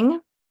journaling,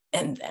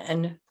 and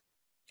then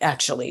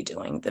actually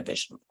doing the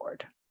vision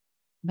board.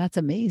 That's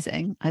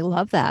amazing. I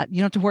love that. You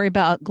don't have to worry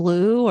about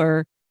glue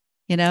or,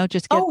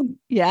 just get, no,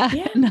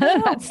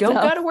 don't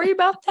got to worry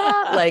about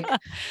that. Like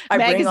I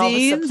bring all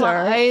the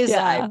supplies,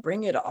 I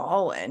bring it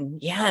all. And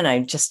and I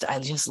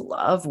just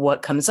love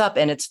what comes up.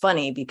 And it's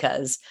funny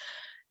because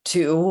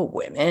 2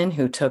 women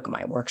who took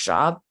my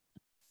workshop,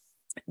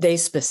 they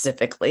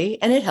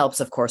specifically, and it helps,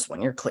 of course,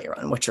 when you're clear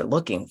on what you're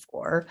looking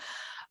for,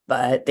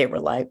 but they were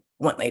like,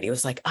 one lady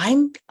was like,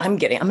 I'm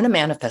going to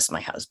manifest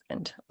my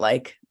husband.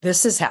 Like,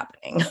 this is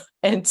happening.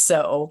 And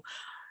so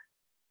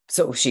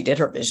she did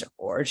her vision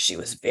board. She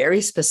was very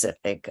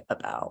specific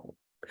about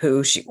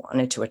who she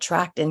wanted to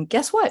attract. And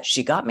guess what?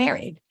 She got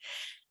married.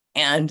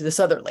 And this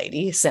other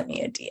lady sent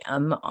me a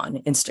DM on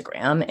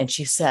Instagram and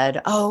she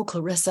said, "Oh,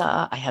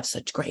 Clarissa, I have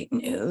such great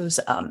news.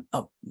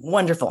 A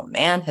wonderful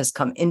man has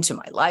come into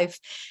my life.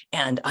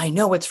 And I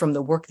know it's from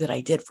the work that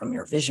I did from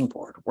your vision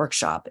board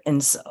workshop."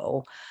 And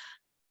so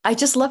I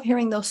just love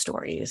hearing those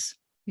stories.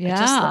 I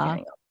just love Yeah.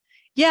 hearing them.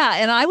 Yeah.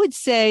 And I would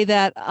say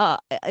that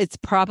it's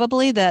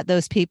probably that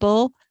those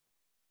people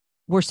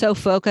were so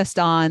focused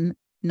on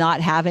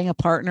not having a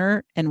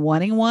partner and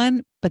wanting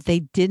one, but they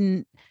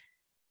didn't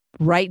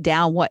write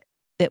down what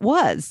it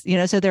was,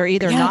 so they're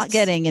either not Yes.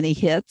 getting any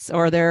hits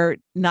or they're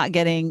not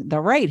getting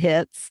the right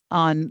hits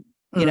on,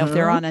 if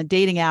they're Mm-hmm. on a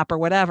dating app or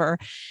whatever.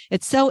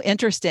 It's so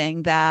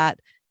interesting that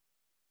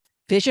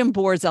vision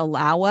boards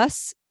allow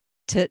us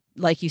to,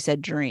 like you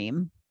said,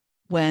 dream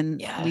when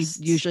we Yes.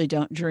 usually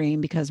don't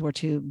dream because we're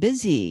too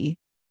busy.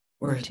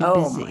 We're too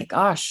Oh my busy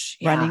gosh.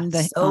 Yeah. running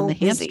on So the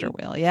hamster busy.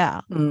 wheel.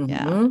 Yeah. Yeah.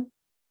 Mm-hmm.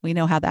 We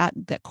know how that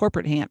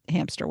corporate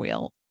hamster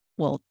wheel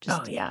will Oh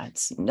just yeah.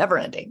 It's never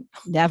ending.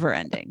 never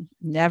ending,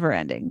 never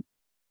ending.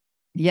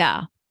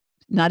 Yeah.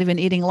 Not even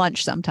eating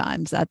lunch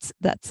sometimes. That's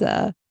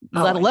Oh,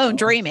 let I alone know.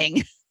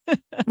 dreaming.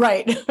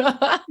 Right.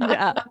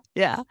 Yeah.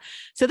 Yeah.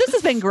 So this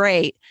has been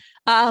great.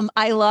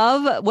 I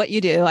love what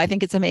you do. I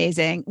think it's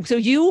amazing. So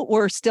you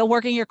were still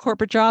working your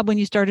corporate job when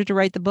you started to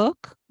write the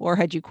book, or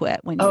had you quit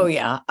when Oh you?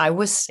 yeah. I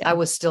Yeah.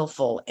 was still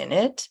full in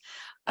it.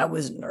 I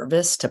was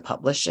nervous to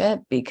publish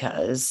it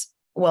because,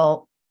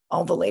 well,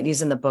 all the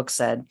ladies in the book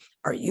said,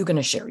 "Are you going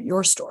to share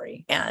your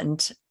story?"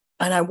 And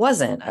I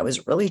wasn't. I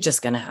was really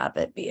just going to have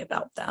it be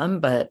about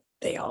them, but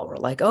they all were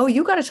like, "Oh,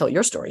 you got to tell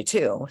your story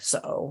too."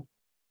 So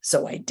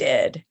I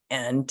did.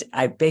 And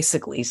I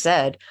basically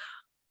said,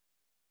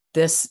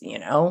 "This,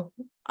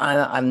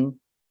 I'm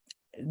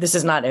this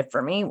is not it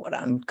for me, what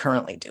I'm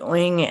currently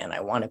doing, and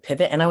I want to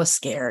pivot." And I was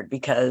scared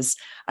because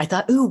I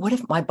thought, "Ooh, what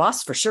if my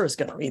boss for sure is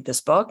going to read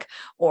this book,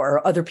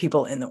 or other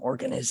people in the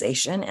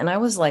organization?" And I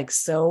was like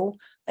so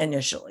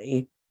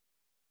initially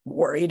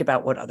worried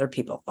about what other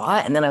people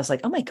thought. And then I was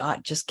like, "Oh my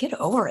God, just get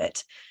over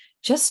it.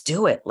 Just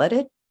do it. Let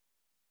it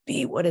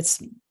be what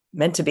it's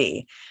meant to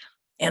be."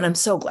 And I'm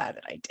so glad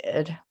that I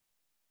did.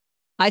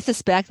 I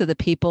suspect that the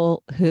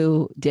people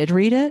who did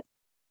read it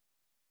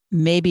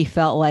maybe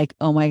felt like,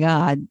 oh my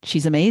God,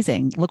 she's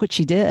amazing. Look what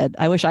she did.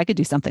 I wish I could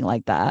do something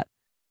like that.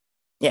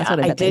 That's Yeah,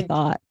 what I bet they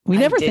thought. We I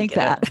never did think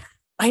get a that.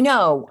 I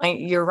know,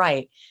 you're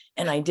right.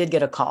 And I did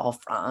get a call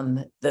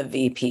from the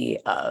VP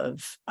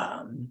of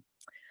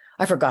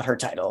I forgot her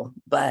title,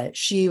 but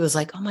she was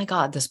like, "Oh my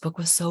God, this book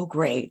was so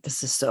great.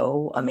 This is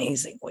so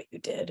amazing what you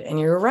did." And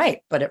you're right.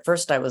 But at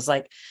first I was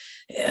like,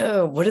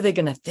 "Ew, what are they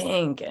going to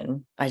think?"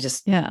 And I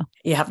just, Yeah.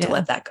 you have to Yeah.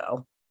 let that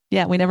go.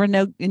 Yeah. We never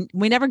know.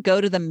 We never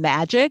go to the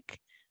magic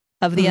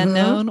of the Mm-hmm.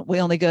 unknown. We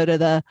only go to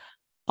the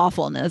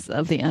awfulness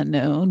of the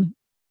unknown.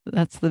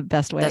 That's the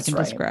best way I That's can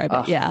right. describe it.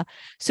 Oh, Yeah.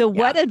 So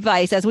what yeah.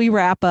 advice, as we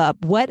wrap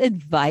up, what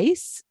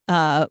advice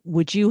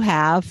would you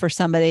have for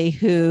somebody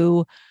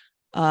who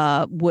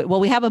well,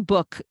 we have a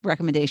book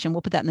recommendation.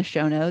 We'll put that in the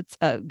show notes.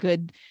 A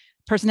good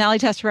personality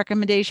test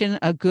recommendation,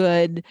 a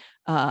good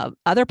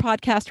other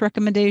podcast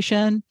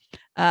recommendation.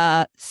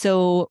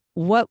 So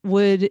what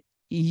would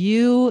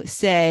you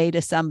say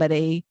to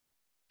somebody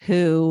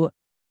who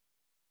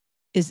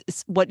is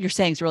what you're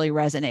saying is really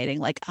resonating?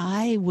 Like,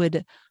 I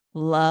would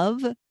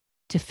love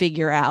to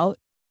figure out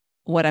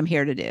what I'm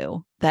here to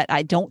do, that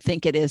I don't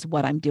think it is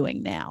what I'm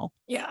doing now.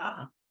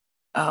 Yeah.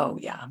 Oh,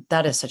 yeah.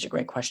 That is such a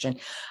great question.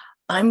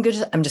 I'm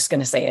just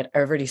gonna say it. I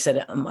already said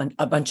it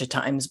a bunch of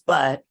times,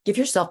 but give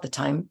yourself the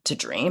time to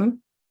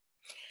dream.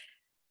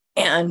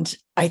 And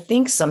I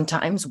think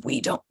sometimes we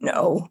don't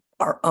know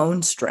our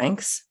own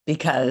strengths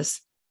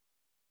because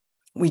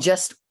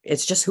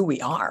it's just who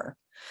we are.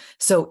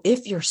 So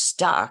if you're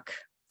stuck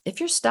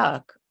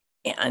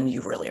and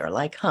you really are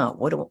like,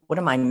 what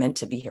am I meant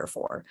to be here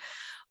for?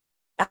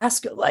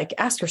 Ask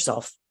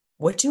yourself,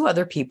 what do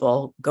other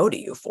people go to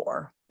you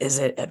for? Is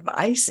it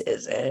advice?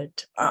 Is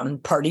it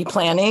party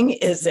planning?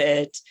 Is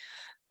it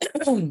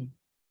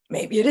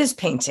maybe it is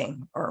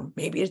painting, or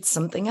maybe it's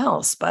something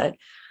else? But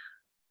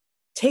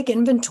take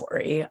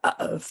inventory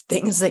of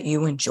things that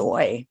you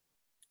enjoy.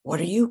 What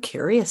are you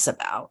curious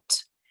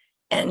about?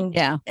 And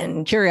Yeah. and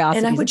I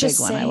Curiosity is a would big just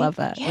one. I say, love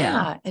that. Yeah.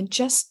 yeah, and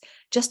just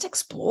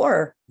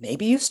explore.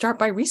 Maybe you start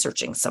by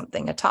researching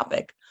something, a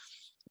topic.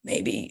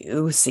 Maybe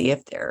you see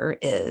if there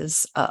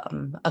is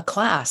a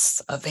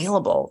class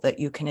available that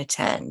you can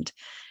attend,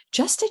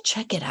 just to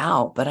check it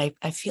out. But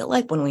I feel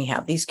like when we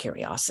have these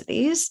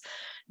curiosities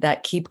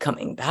that keep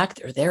coming back,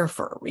 they're there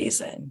for a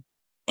reason,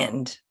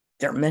 and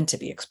they're meant to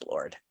be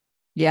explored.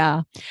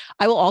 Yeah.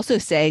 I will also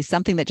say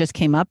something that just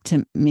came up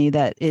to me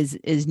that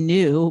is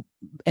new,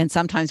 and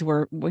sometimes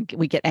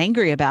we get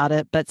angry about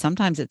it, but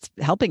sometimes it's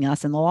helping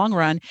us in the long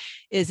run,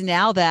 is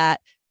now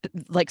that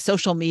like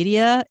social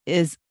media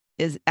is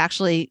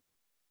actually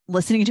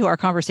listening to our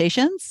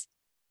conversations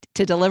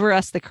to deliver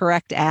us the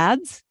correct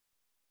ads.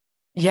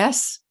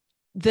 Yes.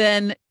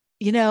 Then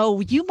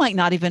you might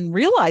not even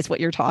realize what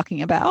you're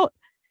talking about,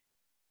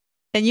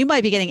 and you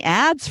might be getting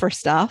ads for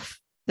stuff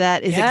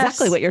that is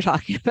exactly Yes. what you're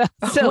talking about.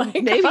 Oh So my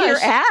maybe your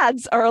gosh.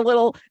 ads are a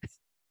little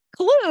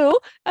clue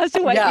as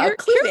to what Yeah, a you're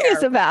clue curious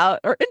there. about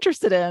or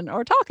interested in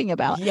or talking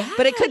about.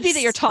 But it could be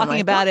that you're Yes. Oh talking my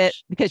about it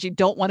gosh. because you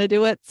don't want to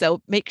do it.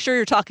 So make sure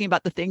you're talking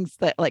about the things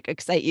that like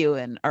excite you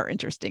and are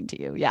interesting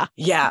to you. Yeah.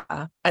 Yeah,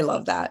 I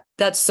love that.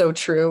 That's so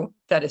true.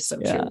 That is so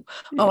Yeah. true.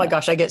 Oh my Yeah.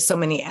 gosh, I get so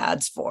many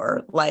ads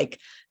for like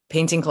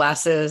painting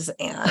classes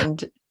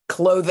and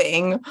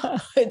clothing.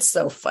 It's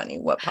so funny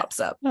what pops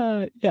up.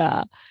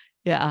 Yeah.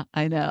 Yeah.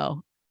 I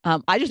know.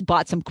 I just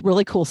bought some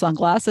really cool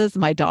sunglasses.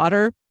 My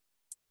daughter,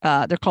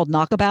 they're called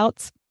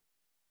knockabouts.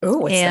 Oh,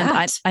 what's And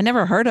that? I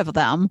never heard of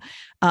them.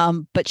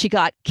 But she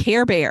got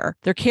Care Bear.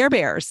 They're Care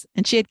Bears.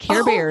 And she had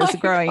Care Oh Bears my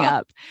growing God,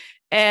 up.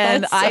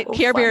 And that's so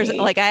Care Bears,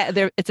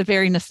 funny. it's a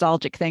very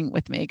nostalgic thing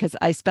with me because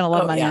I spent a lot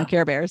of Oh money on yeah.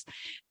 Care Bears.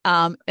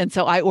 And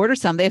so I ordered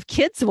some. They have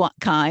kids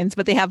kinds,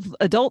 but they have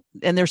adult,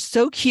 and they're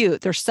so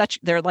cute.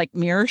 They're like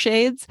mirror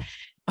shades,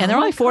 and Oh they're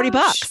only my $40.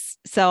 gosh.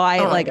 So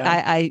Oh my God.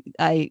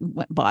 I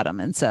bought them.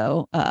 And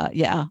so,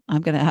 yeah,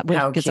 I'm going to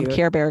How get some cute.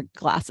 Care Bear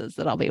glasses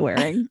that I'll be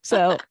wearing.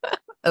 So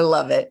I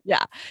love it.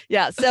 yeah.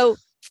 Yeah. So,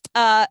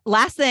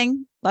 last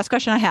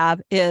question I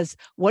have is,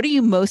 what are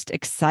you most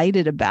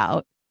excited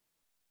about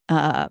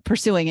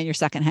pursuing in your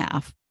second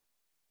half?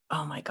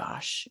 Oh my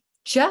gosh.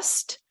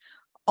 Just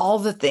all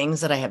the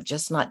things that I have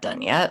just not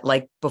done yet.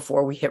 Like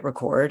before we hit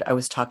record, I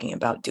was talking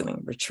about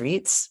doing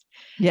retreats.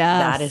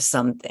 That is Yes.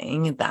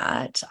 something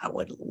that I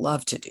would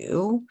love to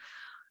do.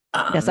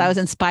 Yes. I was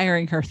Um,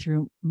 inspiring her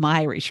through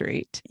my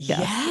retreat. Yes.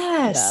 yes,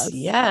 Yes.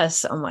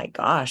 yes. Oh my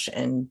gosh.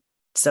 And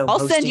so I'll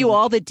send you hosting,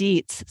 all the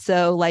deets.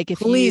 So, like,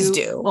 please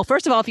do. well,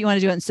 first of all, if you want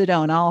to do it in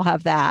Sedona, I'll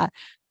have that.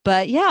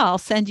 But yeah, I'll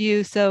send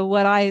you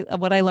what I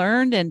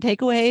learned and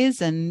takeaways,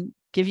 and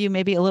give you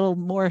maybe a little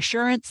more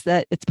assurance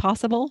that it's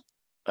possible.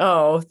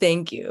 Oh,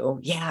 thank you.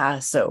 Yeah.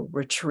 So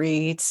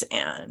retreats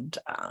and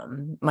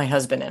my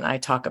husband and I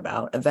talk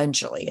about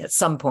eventually at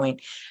some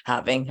point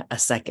having a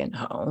second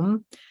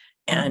home.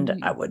 And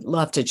I Mm. would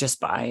love to just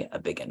buy a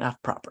big enough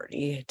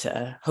property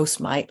to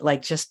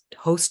just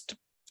host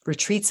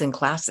retreats and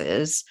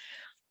classes,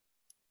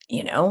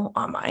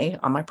 on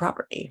my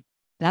property.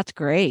 That's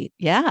great.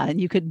 Yeah, and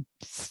you could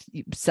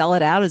sell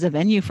it out as a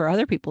venue for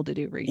other people to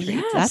do retreats.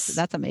 Yes.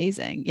 That's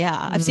amazing.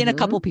 Yeah, I've seen a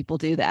couple Hmm. people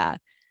do that,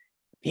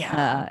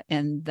 Yeah.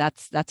 and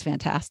that's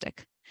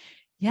fantastic.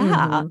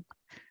 Yeah. Hmm.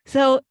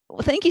 So,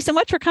 well, thank you so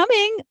much for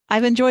coming.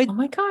 I've Oh enjoyed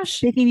my gosh.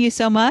 speaking to you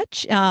so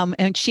much.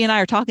 And she and I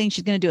are talking.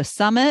 She's going to do a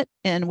summit,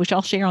 and which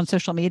I'll share on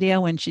social media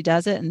when she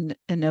does it in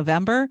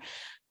November.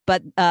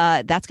 But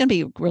that's going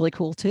to be really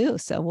cool too.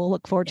 So we'll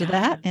look forward to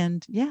that. Yeah.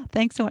 And yeah,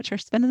 thanks so much for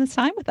spending this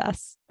time with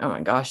us. Oh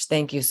my gosh.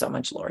 Thank you so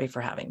much, Lori,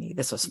 for having me.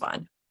 This was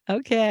fun.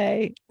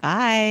 Okay.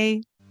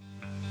 Bye.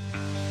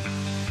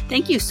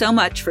 Thank you so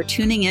much for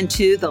tuning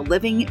into the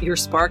Living Your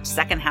Spark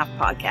Second Half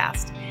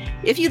podcast.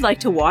 If you'd like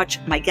to watch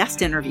my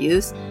guest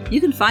interviews, you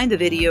can find the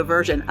video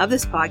version of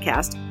this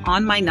podcast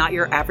on my Not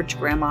Your Average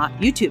Grandma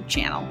YouTube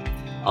channel.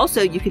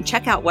 Also, you can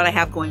check out what I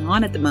have going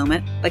on at the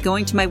moment by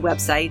going to my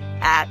website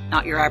at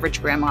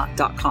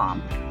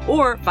notyouraveragegrandma.com,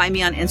 or find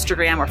me on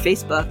Instagram or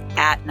Facebook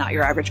at Not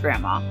Your Average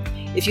Grandma.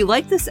 If you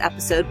like this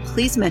episode,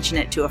 please mention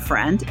it to a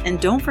friend, and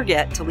don't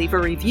forget to leave a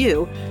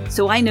review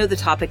so I know the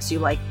topics you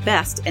like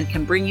best and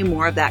can bring you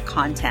more of that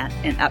content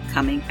in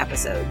upcoming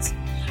episodes.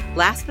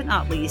 Last but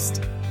not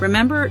least,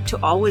 remember to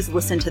always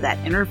listen to that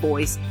inner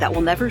voice that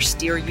will never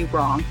steer you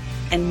wrong,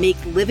 and make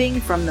living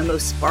from the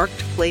most sparked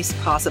place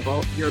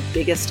possible your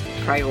biggest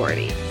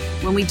priority.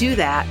 When we do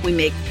that, we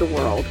make the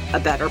world a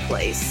better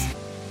place.